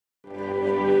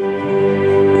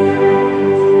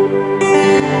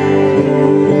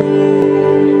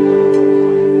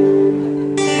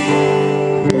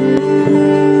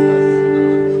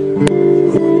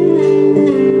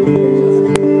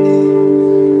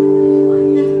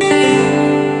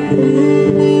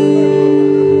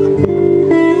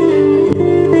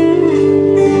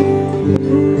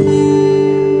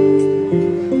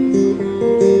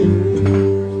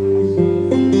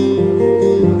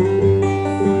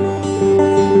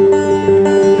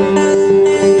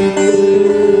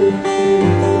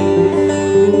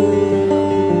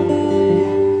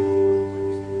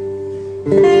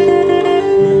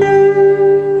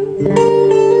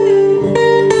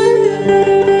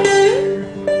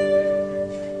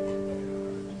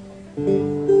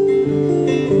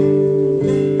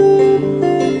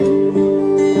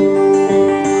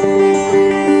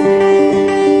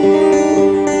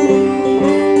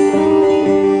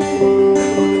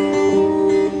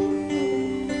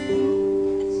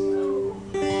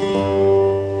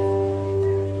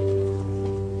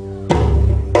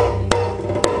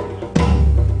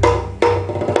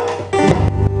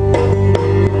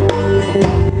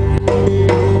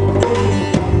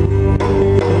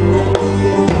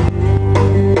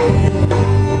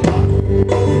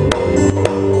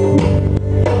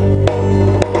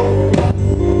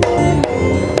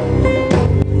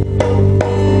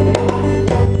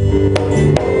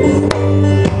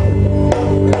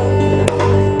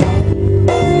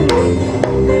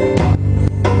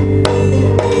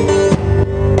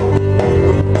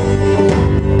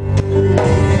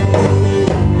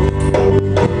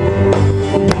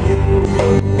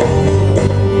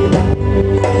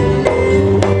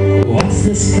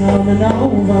coming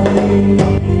over me.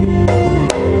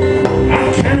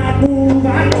 I cannot move,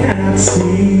 I cannot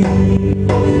see.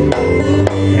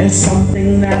 There's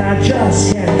something that I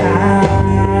just can't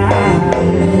hide.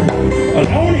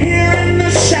 Alone here in the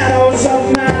shadows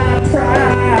of my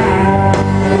pride.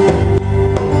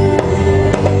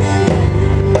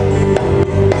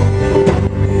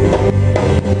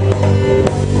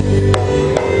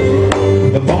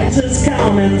 The voices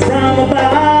coming from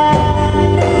above.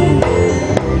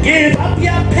 Give up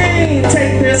your pain,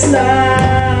 take this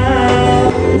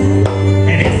love.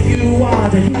 And if you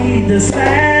want to heed this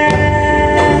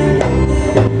man,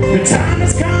 the time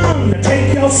has come to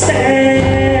take your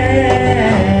stand.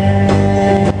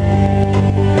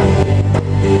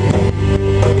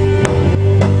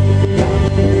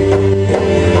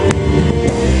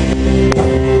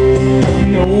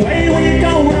 No way we're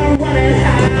gonna run and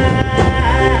hide.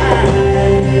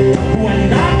 When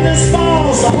darkness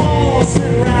falls, the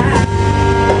horsemen ride.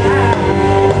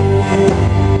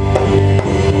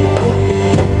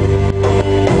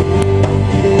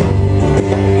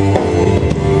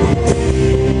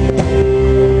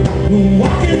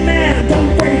 Walking man,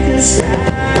 don't break your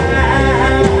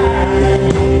stride.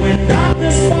 When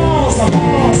darkness falls, the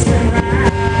horsemen ride.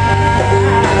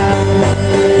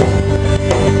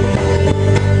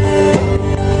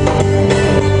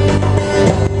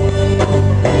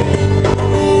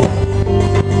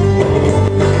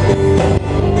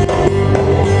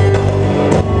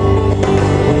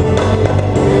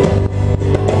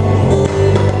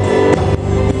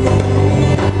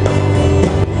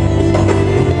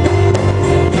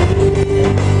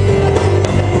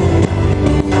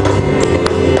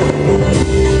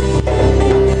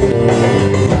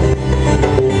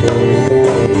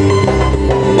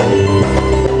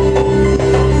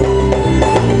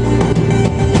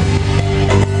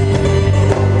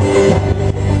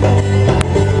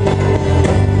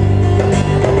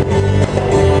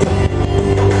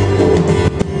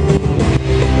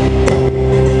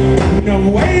 No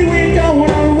way we're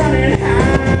gonna run and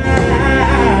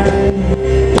hide.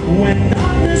 When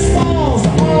darkness falls, the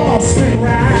horsemen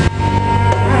ride.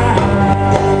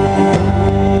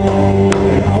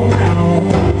 Oh no.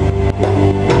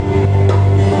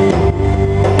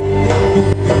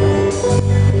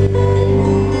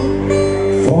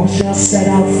 Force shall set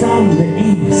out from the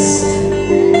east.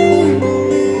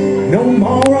 No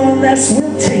more or less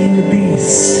will tame the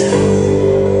beast.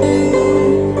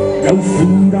 No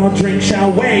food or drink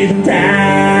shall weigh them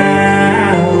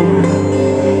down.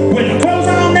 With the crows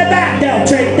on their back, they'll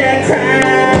take their crown.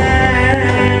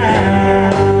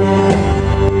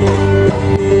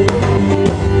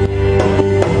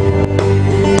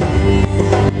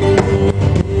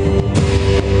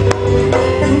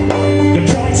 The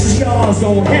choice is yours,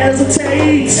 don't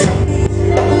hesitate.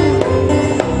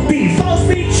 Be false,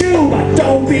 be true, but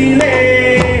don't be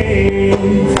late.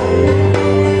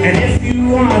 And if you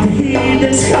want to heed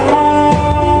this call,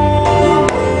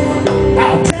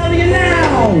 I'll tell you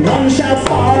now, one shall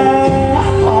fall.